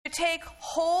take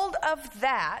hold of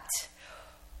that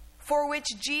for which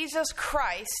Jesus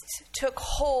Christ took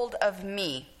hold of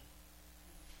me.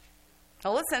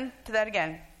 Now listen to that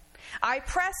again. I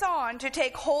press on to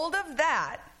take hold of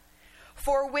that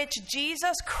for which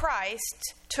Jesus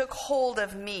Christ took hold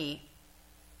of me.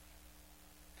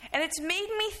 And it's made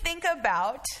me think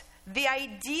about the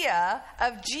idea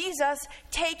of Jesus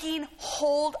taking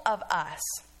hold of us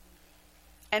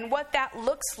and what that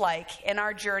looks like in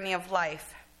our journey of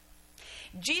life.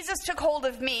 Jesus took hold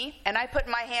of me, and I put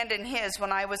my hand in his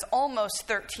when I was almost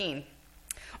 13.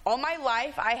 All my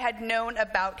life, I had known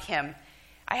about him.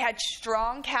 I had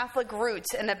strong Catholic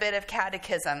roots and a bit of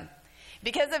catechism.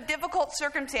 Because of difficult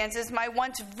circumstances, my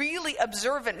once really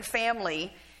observant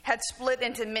family had split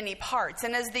into many parts,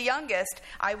 and as the youngest,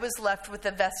 I was left with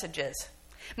the vestiges.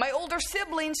 My older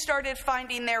siblings started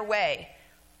finding their way,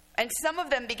 and some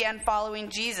of them began following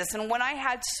Jesus. And when I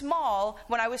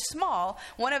was small,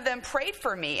 one of them prayed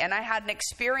for me, and I had an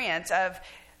experience of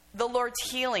the Lord's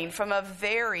healing from a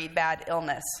very bad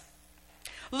illness.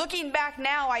 Looking back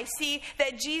now, I see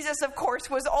that Jesus, of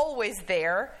course, was always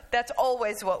there. That's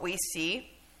always what we see.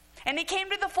 And he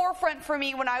came to the forefront for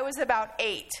me when I was about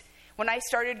 8, when I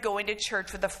started going to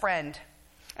church with a friend.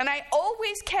 And I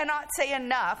always cannot say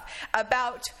enough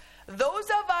about those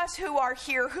of us who are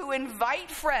here who invite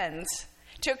friends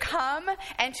to come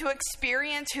and to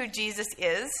experience who Jesus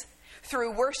is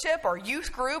through worship or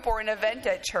youth group or an event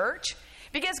at church.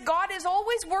 Because God is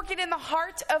always working in the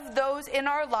hearts of those in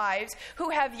our lives who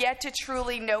have yet to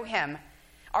truly know him.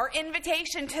 Our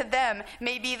invitation to them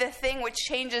may be the thing which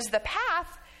changes the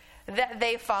path that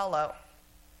they follow.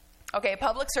 Okay,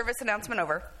 public service announcement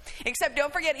over. Except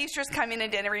don't forget Easter's coming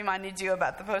and Danny reminded you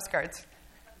about the postcards.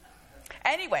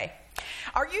 Anyway,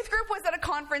 our youth group was at a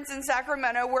conference in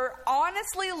Sacramento where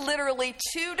honestly, literally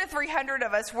 200 to 300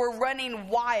 of us were running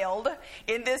wild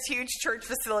in this huge church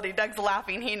facility. Doug's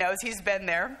laughing. He knows. He's been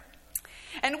there.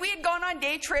 And we had gone on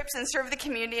day trips and served the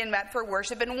community and met for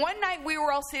worship. And one night we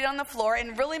were all sitting on the floor,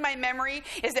 and really my memory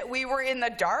is that we were in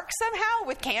the dark somehow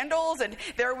with candles, and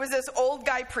there was this old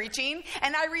guy preaching.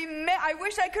 And I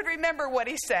wish I could remember what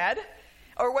he said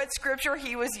or what scripture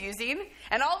he was using.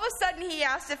 And all of a sudden he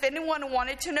asked if anyone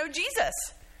wanted to know Jesus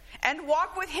and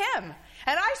walk with him.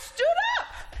 And I stood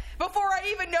up before I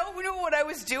even knew what I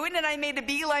was doing, and I made a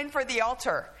beeline for the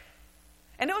altar.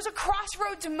 And it was a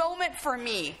crossroads moment for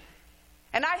me.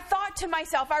 And I thought to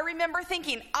myself, I remember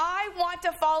thinking, I want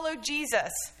to follow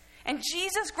Jesus. And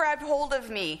Jesus grabbed hold of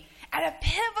me at a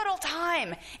pivotal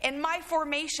time in my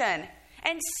formation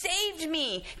and saved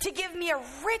me to give me a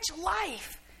rich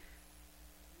life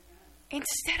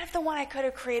instead of the one I could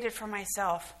have created for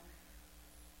myself.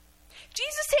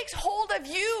 Jesus takes hold of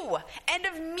you and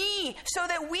of me so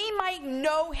that we might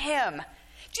know him.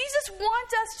 Jesus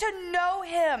wants us to know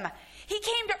him. He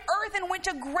came to earth and went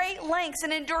to great lengths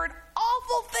and endured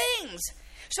awful things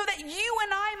so that you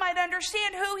and I might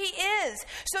understand who he is,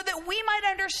 so that we might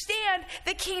understand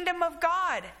the kingdom of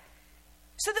God,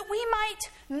 so that we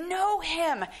might know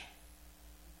him.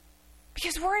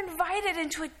 Because we're invited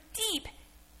into a deep,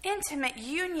 intimate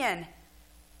union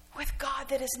with God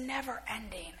that is never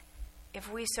ending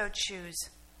if we so choose.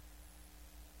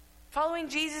 Following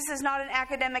Jesus is not an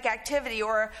academic activity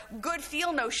or a good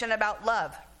feel notion about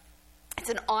love. It's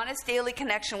an honest daily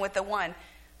connection with the one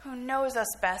who knows us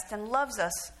best and loves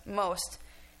us most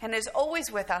and is always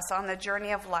with us on the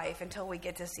journey of life until we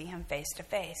get to see him face to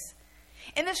face.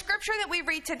 In the scripture that we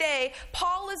read today,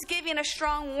 Paul is giving a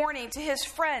strong warning to his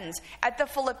friends at the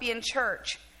Philippian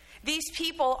church. These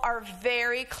people are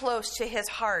very close to his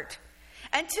heart.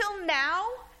 Until now,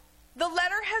 the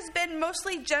letter has been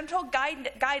mostly gentle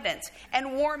guidance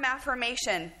and warm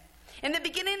affirmation. In the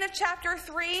beginning of chapter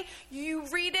 3, you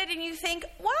read it and you think,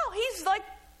 wow, he's like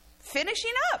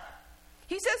finishing up.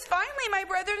 He says, finally, my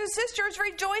brothers and sisters,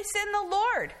 rejoice in the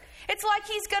Lord. It's like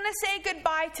he's going to say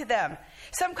goodbye to them.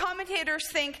 Some commentators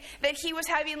think that he was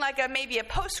having like maybe a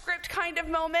postscript kind of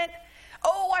moment.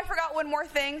 Oh, I forgot one more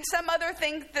thing. Some other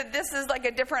think that this is like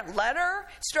a different letter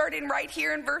starting right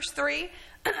here in verse 3.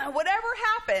 Whatever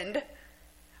happened,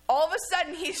 all of a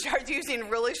sudden he starts using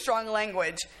really strong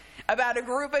language about a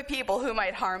group of people who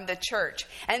might harm the church.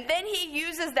 And then he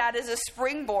uses that as a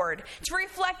springboard to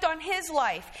reflect on his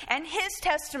life and his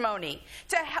testimony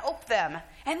to help them.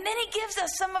 And then he gives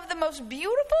us some of the most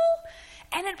beautiful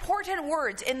and important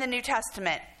words in the New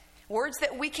Testament. Words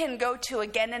that we can go to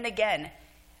again and again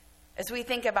as we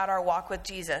think about our walk with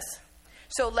Jesus.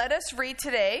 So let us read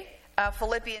today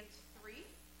Philippians 3. Thank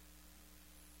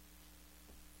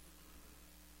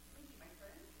you, my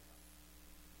friend.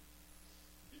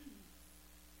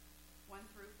 1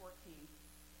 through 14.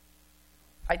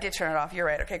 I did turn it off. You're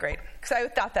right. Okay, great. Because I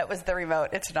thought that was the remote.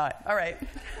 It's not. All right.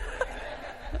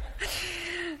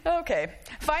 Okay.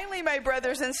 Finally, my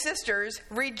brothers and sisters,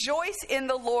 rejoice in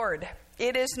the Lord.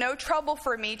 It is no trouble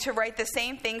for me to write the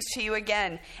same things to you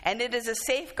again, and it is a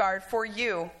safeguard for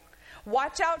you.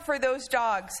 Watch out for those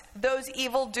dogs, those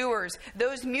evildoers,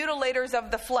 those mutilators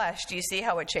of the flesh. Do you see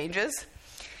how it changes?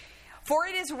 For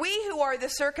it is we who are the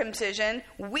circumcision,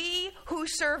 we who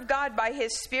serve God by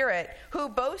his Spirit, who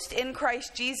boast in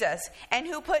Christ Jesus, and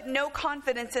who put no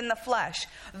confidence in the flesh,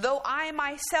 though I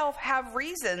myself have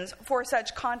reasons for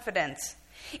such confidence.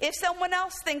 If someone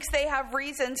else thinks they have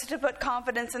reasons to put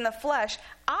confidence in the flesh,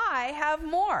 I have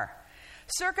more.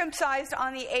 Circumcised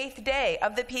on the 8th day,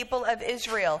 of the people of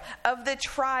Israel, of the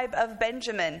tribe of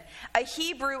Benjamin, a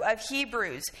Hebrew of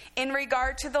Hebrews, in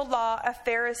regard to the law, a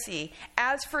Pharisee,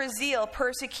 as for zeal,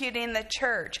 persecuting the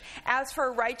church, as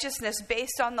for righteousness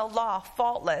based on the law,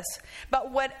 faultless.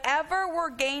 But whatever were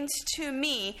gains to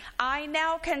me, I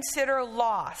now consider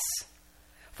loss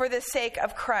for the sake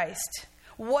of Christ.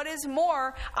 What is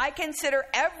more, I consider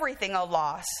everything a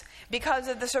loss because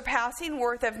of the surpassing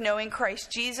worth of knowing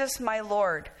Christ Jesus my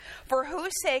Lord, for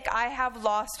whose sake I have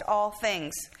lost all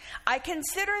things. I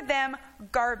consider them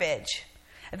garbage,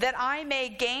 that I may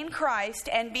gain Christ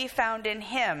and be found in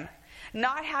him,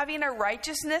 not having a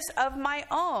righteousness of my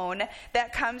own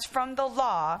that comes from the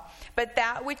law, but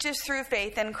that which is through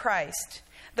faith in Christ,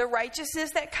 the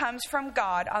righteousness that comes from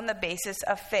God on the basis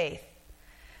of faith.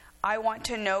 I want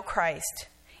to know Christ.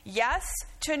 Yes,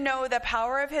 to know the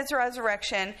power of his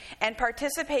resurrection and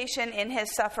participation in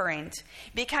his sufferings,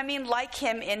 becoming like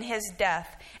him in his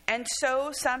death, and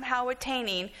so somehow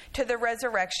attaining to the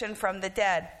resurrection from the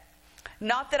dead.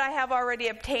 Not that I have already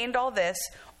obtained all this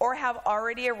or have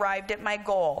already arrived at my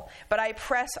goal, but I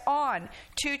press on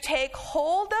to take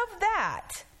hold of that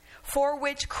for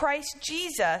which Christ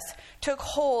Jesus took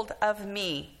hold of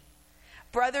me.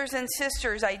 Brothers and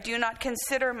sisters, I do not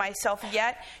consider myself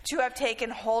yet to have taken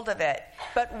hold of it.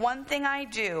 But one thing I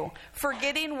do,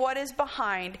 forgetting what is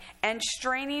behind and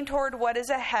straining toward what is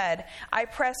ahead, I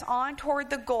press on toward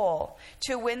the goal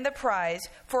to win the prize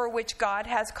for which God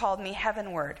has called me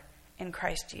heavenward in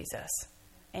Christ Jesus.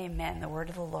 Amen. The word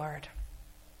of the Lord.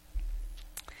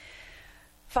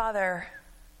 Father,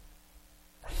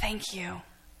 thank you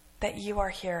that you are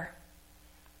here.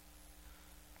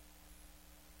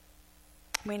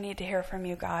 We need to hear from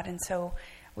you, God, and so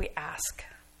we ask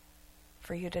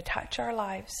for you to touch our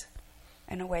lives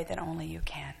in a way that only you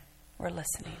can. We're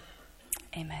listening.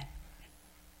 Amen.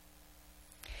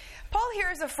 Paul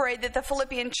here is afraid that the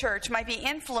Philippian church might be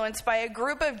influenced by a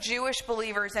group of Jewish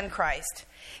believers in Christ.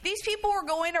 These people were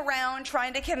going around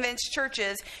trying to convince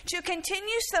churches to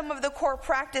continue some of the core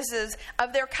practices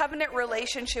of their covenant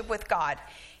relationship with God,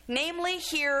 namely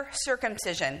here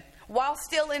circumcision, while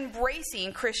still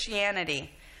embracing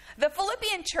Christianity. The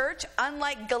Philippian church,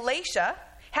 unlike Galatia,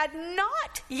 had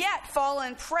not yet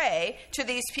fallen prey to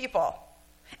these people.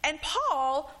 And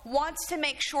Paul wants to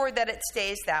make sure that it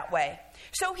stays that way.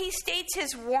 So he states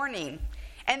his warning.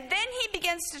 And then he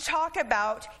begins to talk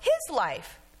about his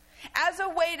life as a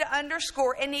way to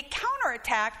underscore any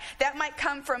counterattack that might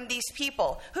come from these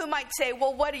people who might say,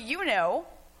 well, what do you know?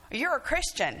 You're a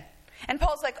Christian. And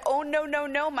Paul's like, oh,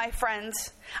 no, my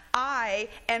friends. I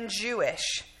am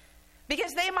Jewish.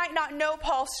 Because they might not know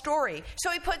Paul's story. So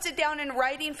he puts it down in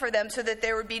writing for them so that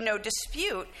there would be no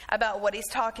dispute about what he's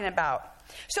talking about.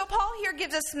 So Paul here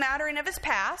gives a smattering of his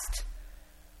past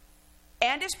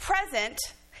and his present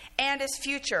and his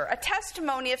future. A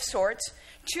testimony of sorts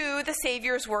to the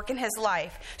Savior's work in his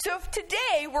life. So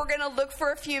today we're going to look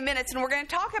for a few minutes and we're going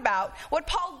to talk about what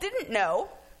Paul didn't know,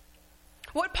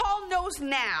 what Paul knows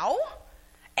now,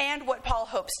 and what Paul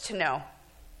hopes to know.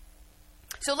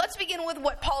 So let's begin with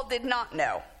what Paul did not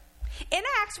know. In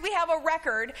Acts, we have a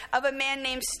record of a man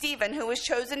named Stephen who was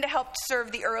chosen to help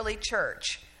serve the early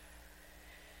church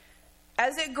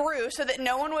as it grew so that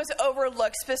no one was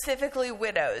overlooked, specifically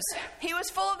widows. He was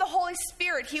full of the Holy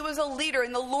Spirit. He was a leader,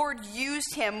 and the Lord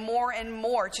used him more and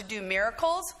more to do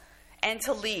miracles and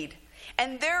to lead.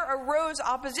 And there arose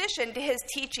opposition to his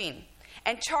teaching.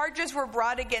 And charges were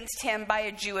brought against him by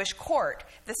a Jewish court,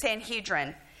 the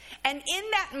Sanhedrin. And in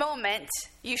that moment,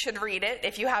 you should read it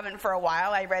if you haven't for a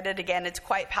while. I read it again. It's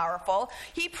quite powerful.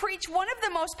 He preached one of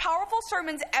the most powerful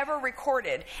sermons ever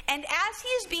recorded. And as he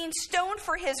is being stoned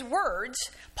for his words,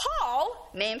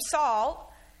 Paul, named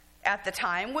Saul at the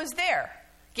time, was there,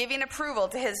 giving approval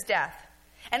to his death.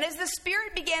 And as the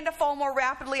Spirit began to fall more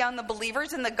rapidly on the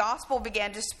believers and the gospel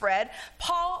began to spread,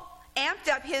 Paul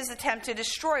amped up his attempt to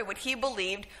destroy what he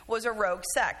believed was a rogue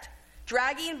sect,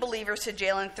 dragging believers to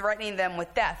jail and threatening them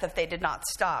with death if they did not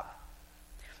stop.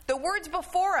 The words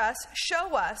before us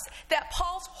show us that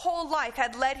Paul's whole life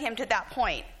had led him to that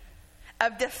point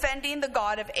of defending the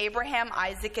God of Abraham,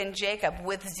 Isaac, and Jacob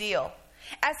with zeal.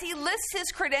 As he lists his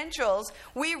credentials,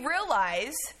 we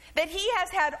realize that he has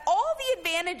had all the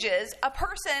advantages a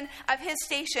person of his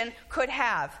station could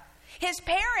have. His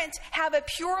parents have a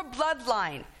pure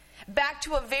bloodline back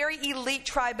to a very elite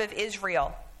tribe of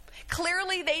Israel.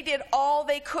 Clearly, they did all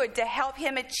they could to help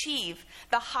him achieve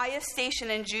the highest station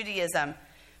in Judaism.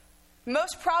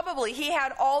 Most probably, he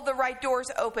had all the right doors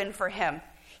open for him.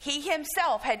 He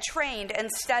himself had trained and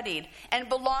studied and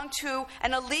belonged to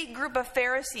an elite group of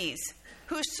Pharisees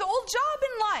whose sole job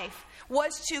in life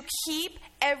was to keep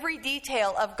every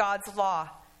detail of God's law.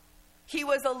 He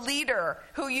was a leader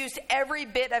who used every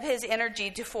bit of his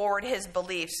energy to forward his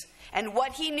beliefs. And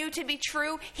what he knew to be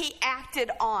true, he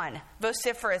acted on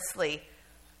vociferously.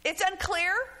 It's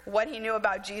unclear what he knew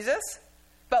about Jesus,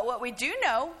 but what we do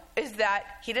know is that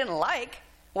he didn't like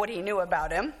what he knew about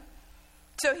him.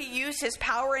 So he used his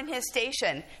power and his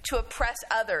station to oppress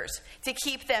others, to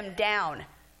keep them down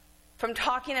from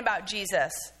talking about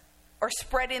Jesus or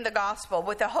spreading the gospel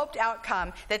with the hoped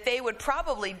outcome that they would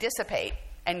probably dissipate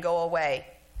and go away.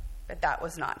 But that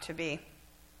was not to be.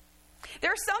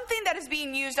 There's something that is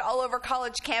being used all over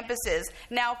college campuses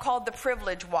now called the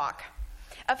privilege walk.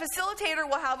 A facilitator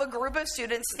will have a group of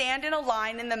students stand in a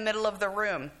line in the middle of the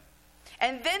room.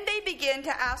 And then they begin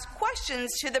to ask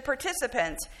questions to the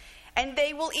participants. And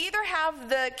they will either have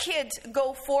the kids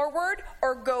go forward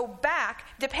or go back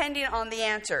depending on the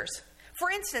answers. For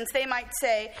instance, they might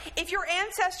say, if your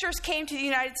ancestors came to the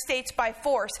United States by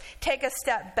force, take a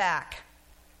step back.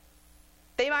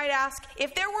 They might ask,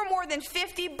 if there were more than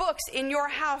 50 books in your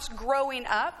house growing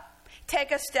up,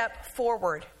 take a step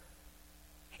forward.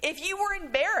 If you were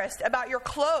embarrassed about your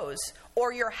clothes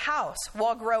or your house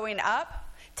while growing up,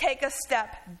 take a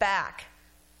step back.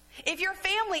 If your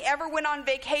family ever went on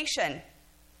vacation,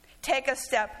 take a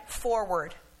step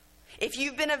forward. If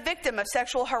you've been a victim of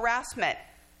sexual harassment,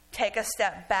 take a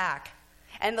step back.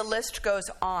 And the list goes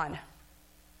on.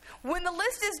 When the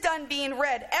list is done being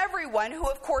read, everyone, who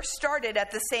of course started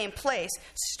at the same place,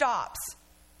 stops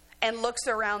and looks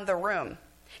around the room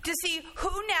to see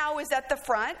who now is at the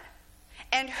front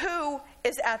and who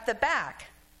is at the back.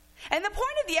 And the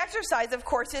point of the exercise, of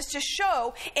course, is to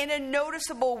show in a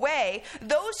noticeable way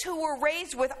those who were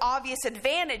raised with obvious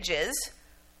advantages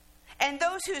and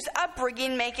those whose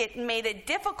upbringing made it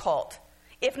difficult,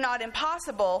 if not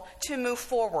impossible, to move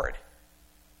forward.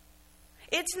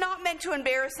 It's not meant to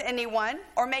embarrass anyone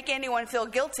or make anyone feel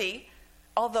guilty,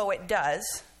 although it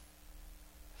does.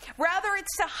 Rather,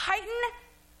 it's to heighten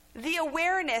the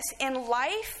awareness in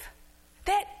life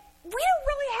that we don't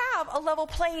really have a level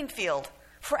playing field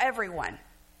for everyone.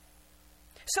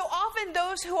 So often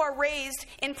those who are raised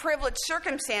in privileged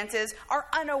circumstances are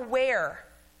unaware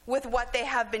with what they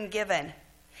have been given.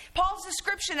 Paul's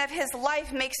description of his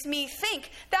life makes me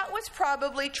think that was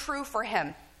probably true for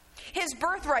him. His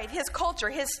birthright, his culture,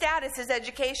 his status, his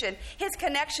education, his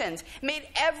connections made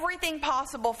everything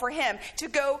possible for him to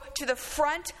go to the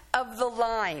front of the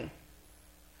line.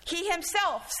 He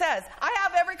himself says, I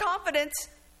have every confidence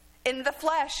in the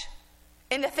flesh,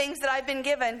 in the things that I've been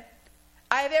given.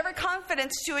 I have every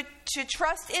confidence to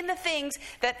trust in the things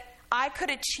that I could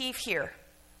achieve here.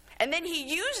 And then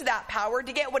he used that power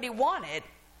to get what he wanted,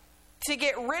 to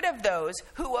get rid of those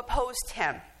who opposed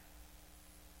him.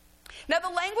 Now, the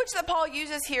language that Paul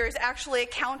uses here is actually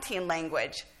accounting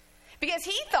language, because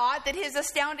he thought that his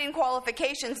astounding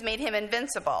qualifications made him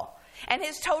invincible, and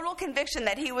his total conviction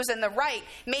that he was in the right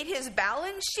made his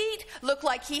balance sheet look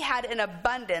like he had an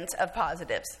abundance of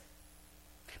positives.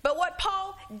 But what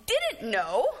Paul didn't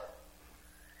know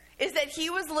is that he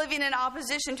was living in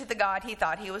opposition to the God he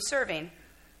thought he was serving.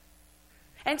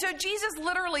 And so Jesus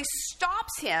literally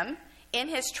stops him in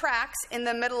his tracks in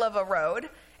the middle of a road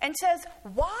and says,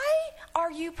 why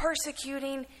are you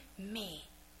persecuting me?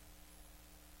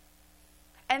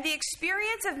 And the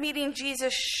experience of meeting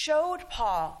Jesus showed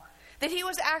Paul that he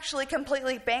was actually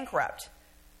completely bankrupt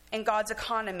in God's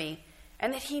economy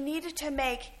and that he needed to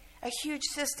make a huge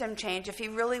system change if he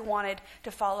really wanted to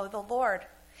follow the Lord.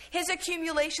 His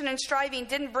accumulation and striving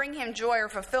didn't bring him joy or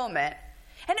fulfillment.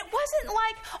 And it wasn't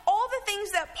like all the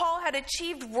things that Paul had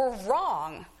achieved were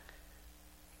wrong.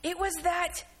 It was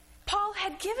that Paul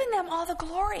had given them all the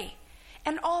glory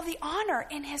and all the honor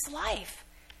in his life.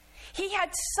 He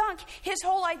had sunk his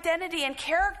whole identity and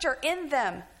character in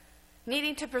them,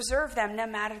 needing to preserve them no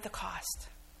matter the cost.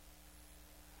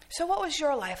 So what was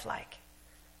your life like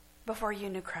before you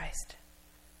knew Christ?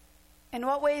 In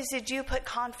what ways did you put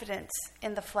confidence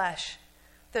in the flesh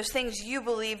Those things you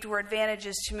believed were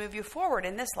advantages to move you forward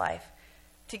in this life,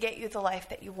 to get you the life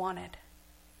that you wanted.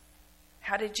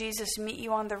 How did Jesus meet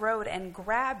you on the road and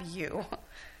grab you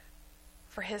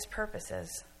for his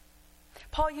purposes?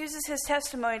 Paul uses his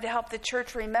testimony to help the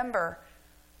church remember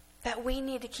that we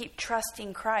need to keep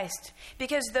trusting Christ,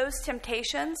 because those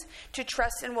temptations to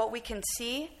trust in what we can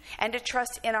see and to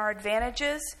trust in our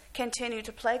advantages continue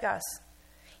to plague us,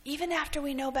 even after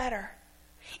we know better,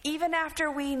 even after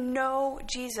we know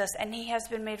Jesus and he has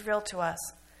been made real to us.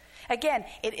 Again,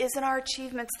 it isn't our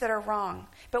achievements that are wrong,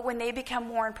 but when they become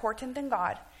more important than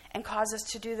God and cause us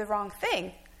to do the wrong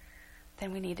thing,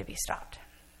 then we need to be stopped.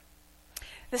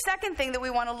 The second thing that we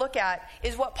want to look at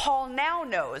is what Paul now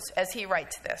knows as he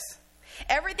writes this.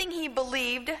 Everything he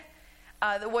believed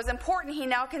that was important, he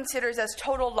now considers as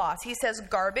total loss. He says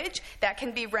garbage, that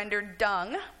can be rendered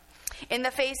dung, in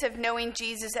the face of knowing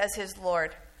Jesus as his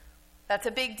Lord. That's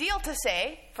a big deal to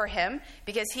say for him,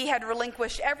 because he had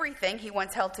relinquished everything he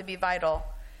once held to be vital.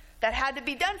 That had to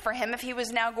be done for him if he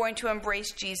was now going to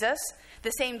embrace Jesus,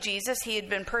 the same Jesus he had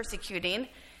been persecuting,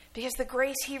 because the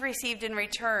grace he received in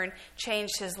return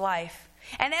changed his life.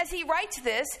 And as he writes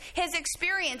this, his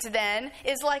experience then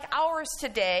is like ours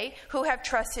today who have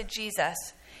trusted Jesus.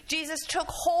 Jesus took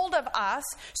hold of us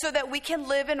so that we can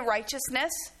live in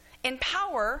righteousness, in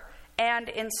power, and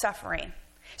in suffering.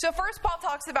 So first Paul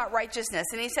talks about righteousness,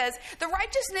 and he says, the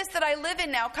righteousness that I live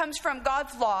in now comes from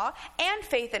God's law and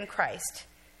faith in Christ.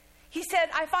 He said,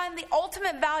 I find the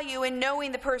ultimate value in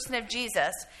knowing the person of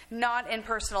Jesus, not in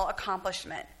personal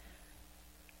accomplishment.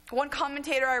 One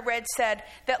commentator I read said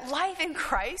that life in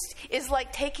Christ is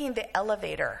like taking the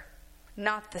elevator,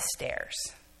 not the stairs.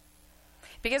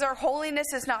 Because our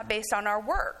holiness is not based on our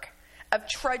work of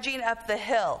trudging up the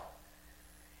hill,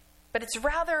 but it's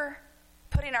rather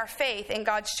putting our faith in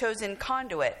God's chosen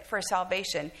conduit for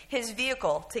salvation, his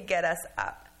vehicle to get us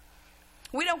up.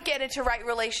 We don't get into right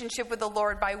relationship with the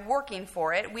Lord by working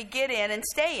for it. We get in and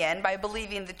stay in by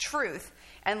believing the truth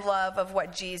and love of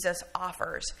what Jesus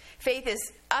offers. Faith is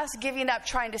us giving up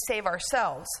trying to save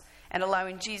ourselves and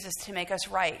allowing Jesus to make us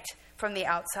right from the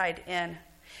outside in.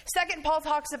 Second, Paul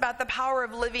talks about the power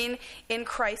of living in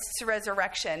Christ's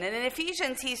resurrection. And in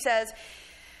Ephesians, he says,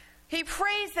 he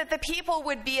prays that the people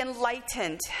would be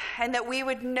enlightened and that we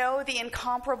would know the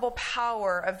incomparable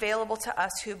power available to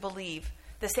us who believe,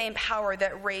 the same power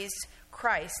that raised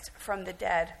Christ from the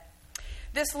dead.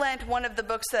 This Lent, one of the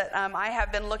books that I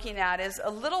have been looking at is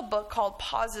a little book called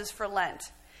Pauses for Lent.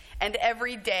 And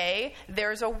every day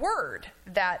there's a word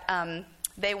that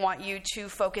they want you to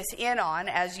focus in on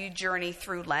as you journey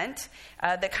through Lent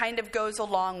that kind of goes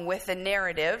along with the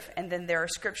narrative, and then there are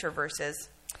scripture verses.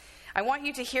 I want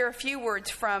you to hear a few words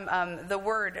from the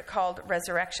word called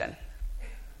resurrection.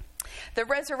 The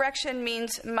resurrection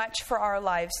means much for our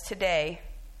lives today.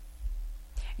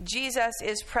 Jesus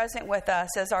is present with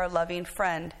us as our loving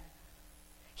friend.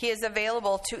 He is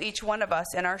available to each one of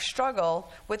us in our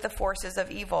struggle with the forces of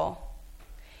evil.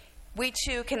 We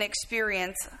too can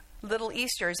experience little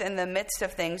Easters in the midst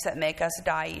of things that make us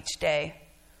die each day.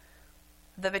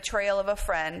 The betrayal of a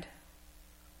friend,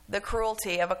 the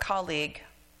cruelty of a colleague,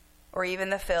 or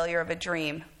even the failure of a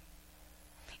dream.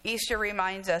 Easter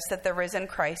reminds us that the risen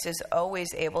Christ is always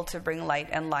able to bring light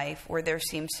and life where there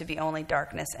seems to be only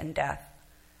darkness and death.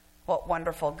 What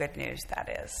wonderful good news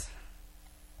that is.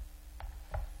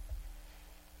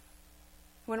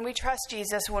 When we trust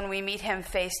Jesus, when we meet him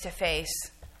face to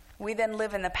face, we then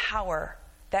live in the power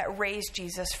that raised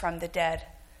Jesus from the dead.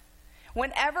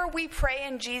 Whenever we pray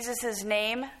in Jesus'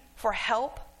 name for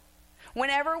help,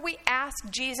 whenever we ask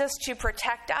Jesus to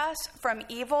protect us from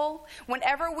evil,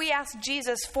 whenever we ask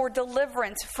Jesus for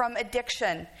deliverance from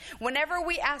addiction, whenever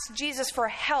we ask Jesus for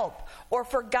help or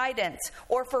for guidance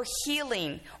or for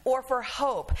healing or for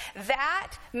hope,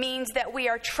 that means that we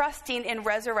are trusting in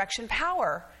resurrection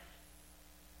power.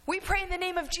 We pray in the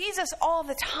name of Jesus all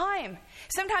the time.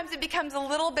 Sometimes it becomes a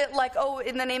little bit like, oh,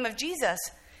 in the name of Jesus.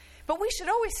 But we should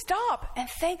always stop and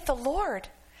thank the Lord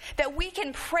that we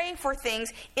can pray for things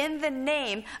in the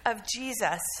name of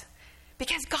Jesus,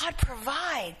 because God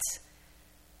provides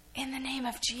in the name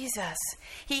of Jesus.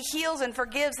 He heals and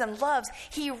forgives and loves.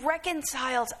 He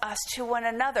reconciles us to one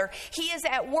another. He is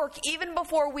at work even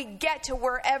before we get to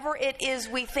wherever it is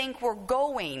we think we're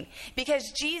going,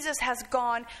 because Jesus has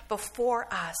gone before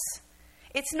us.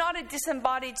 It's not a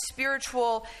disembodied,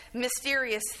 spiritual,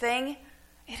 mysterious thing.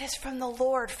 It is from the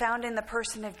Lord, found in the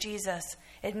person of Jesus,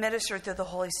 administered through the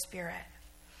Holy Spirit.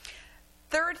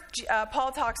 Third,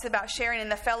 Paul talks about sharing in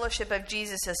the fellowship of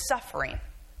Jesus' suffering.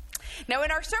 Now,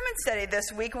 in our sermon study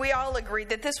this week, we all agreed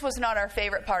that this was not our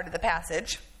favorite part of the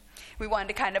passage. We wanted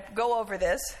to kind of go over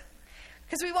this.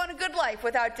 because we want a good life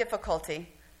without difficulty.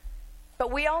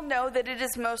 But we all know that it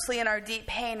is mostly in our deep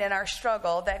pain and our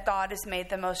struggle that God is made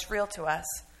the most real to us.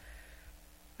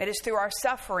 It is through our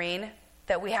suffering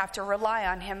that we have to rely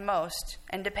on him most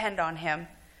and depend on him.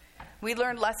 We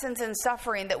learn lessons in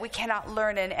suffering that we cannot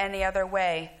learn in any other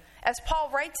way. As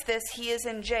Paul writes this, he is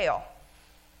in jail.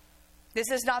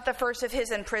 This is not the first of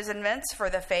his imprisonments for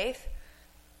the faith.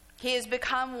 He has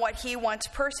become what he once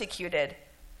persecuted.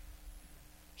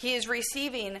 He is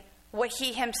receiving what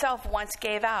he himself once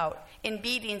gave out in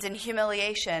beatings and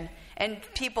humiliation and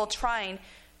people trying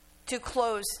to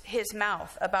close his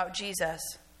mouth about Jesus.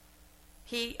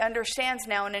 He understands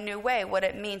now in a new way what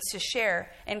it means to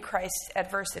share in Christ's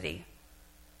adversity.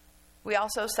 We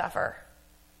also suffer.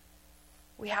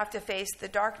 We have to face the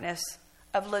darkness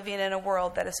of living in a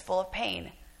world that is full of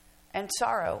pain and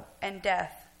sorrow and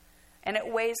death. And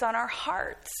it weighs on our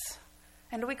hearts.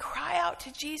 And we cry out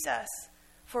to Jesus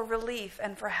for relief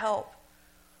and for help.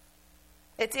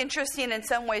 It's interesting in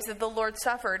some ways that the Lord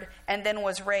suffered and then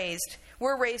was raised.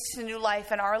 We're raised to new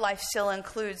life, and our life still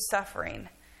includes suffering.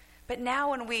 But now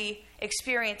when we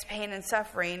experience pain and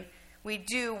suffering, we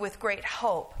do with great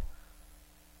hope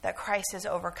that Christ has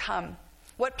overcome.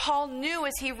 What Paul knew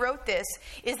as he wrote this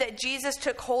is that Jesus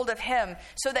took hold of him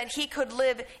so that he could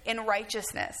live in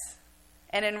righteousness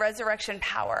and in resurrection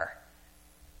power,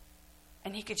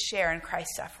 and he could share in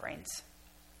Christ's sufferings.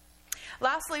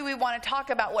 Lastly, we want to talk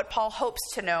about what Paul hopes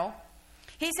to know.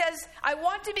 He says, I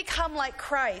want to become like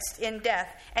Christ in death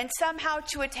and somehow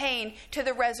to attain to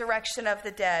the resurrection of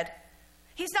the dead.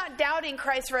 He's not doubting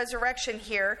Christ's resurrection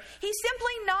here. He's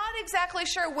simply not exactly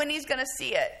sure when he's going to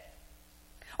see it.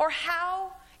 Or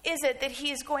how is it that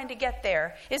he's going to get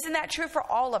there? Isn't that true for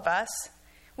all of us?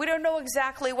 We don't know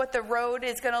exactly what the road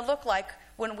is going to look like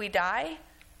when we die.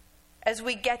 As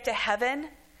we get to heaven,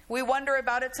 we wonder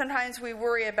about it. Sometimes we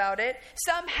worry about it.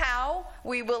 Somehow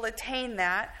we will attain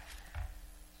that.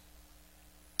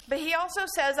 But he also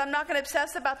says, I'm not going to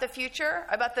obsess about the future,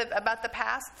 about the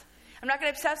past. I'm not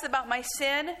going to obsess about my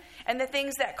sin and the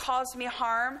things that caused me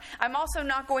harm. I'm also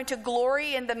not going to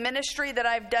glory in the ministry that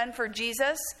I've done for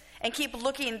Jesus and keep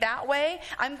looking that way.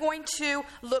 I'm going to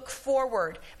look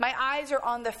forward. My eyes are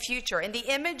on the future. And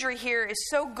the imagery here is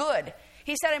so good.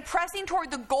 He said, I'm pressing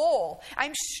toward the goal.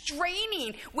 I'm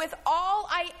straining with all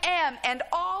I am and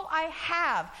all I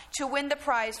have to win the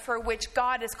prize for which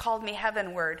God has called me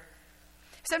heavenward.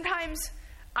 Sometimes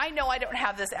I know I don't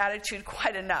have this attitude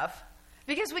quite enough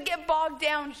because we get bogged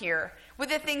down here with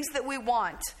the things that we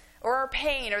want or our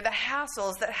pain or the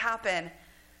hassles that happen.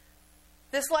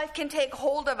 This life can take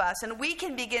hold of us and we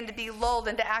can begin to be lulled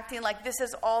into acting like this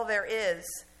is all there is.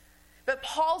 But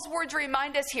Paul's words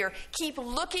remind us here, keep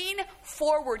looking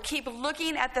forward. Keep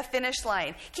looking at the finish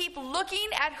line. Keep looking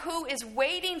at who is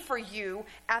waiting for you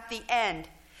at the end.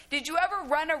 Did you ever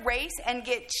run a race and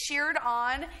get cheered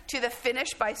on to the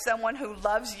finish by someone who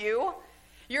loves you?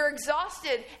 You're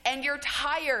exhausted and you're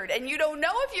tired and you don't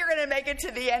know if you're going to make it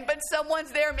to the end, but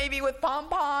someone's there maybe with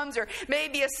pom-poms or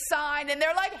maybe a sign and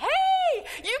they're like, hey,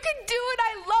 you can do it.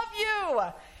 I love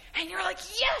you. And you're like,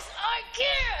 yes,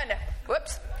 I can.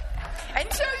 Whoops.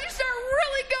 And so you start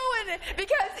really going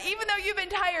because even though you've been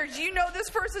tired, you know this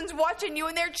person's watching you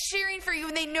and they're cheering for you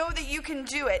and they know that you can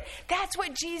do it. That's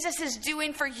what Jesus is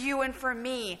doing for you and for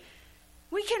me.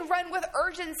 We can run with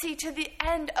urgency to the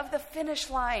end of the finish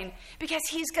line because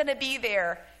he's going to be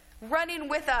there, running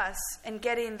with us and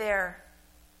getting there.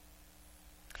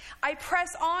 I press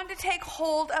on to take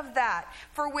hold of that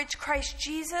for which Christ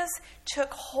Jesus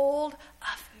took hold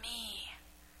of me.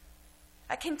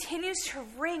 That continues to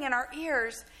ring in our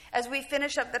ears as we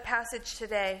finish up the passage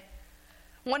today.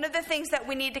 One of the things that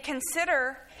we need to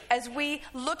consider as we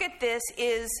look at this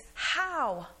is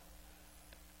how.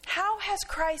 How has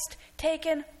Christ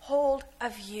taken hold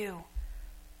of you?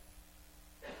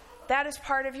 That is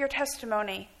part of your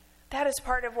testimony. That is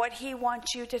part of what he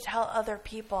wants you to tell other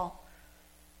people.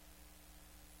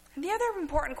 And the other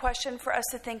important question for us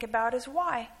to think about is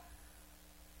why?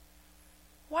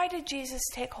 Why did Jesus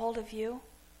take hold of you?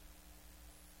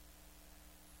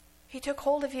 He took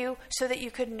hold of you so that you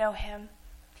could know him.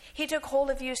 He took hold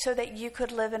of you so that you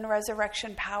could live in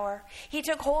resurrection power. He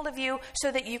took hold of you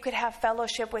so that you could have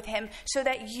fellowship with him, so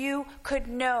that you could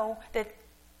know that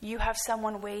you have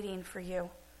someone waiting for you.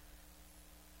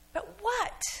 But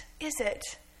what is it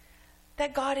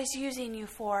that God is using you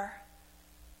for?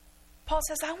 Paul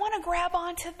says, I want to grab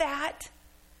onto that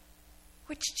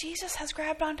which Jesus has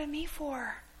grabbed onto me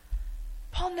for.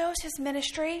 Paul knows his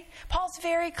ministry. Paul's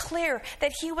very clear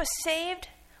that he was saved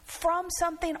from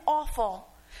something awful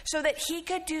so that he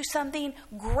could do something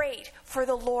great for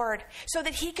the Lord, so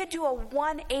that he could do a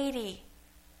 180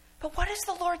 But what has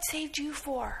the Lord saved you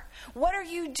for? What are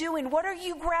you doing? What are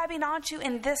you grabbing onto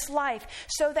in this life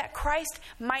so that Christ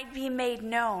might be made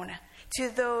known to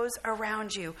those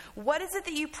around you? What is it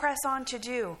that you press on to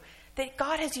do that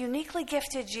God has uniquely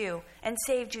gifted you and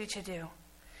saved you to do?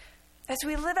 As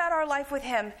we live out our life with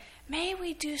him, may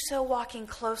we do so walking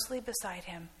closely beside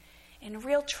him in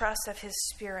real trust of his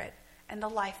Spirit and the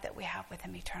life that we have with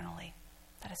him eternally.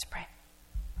 Let us pray.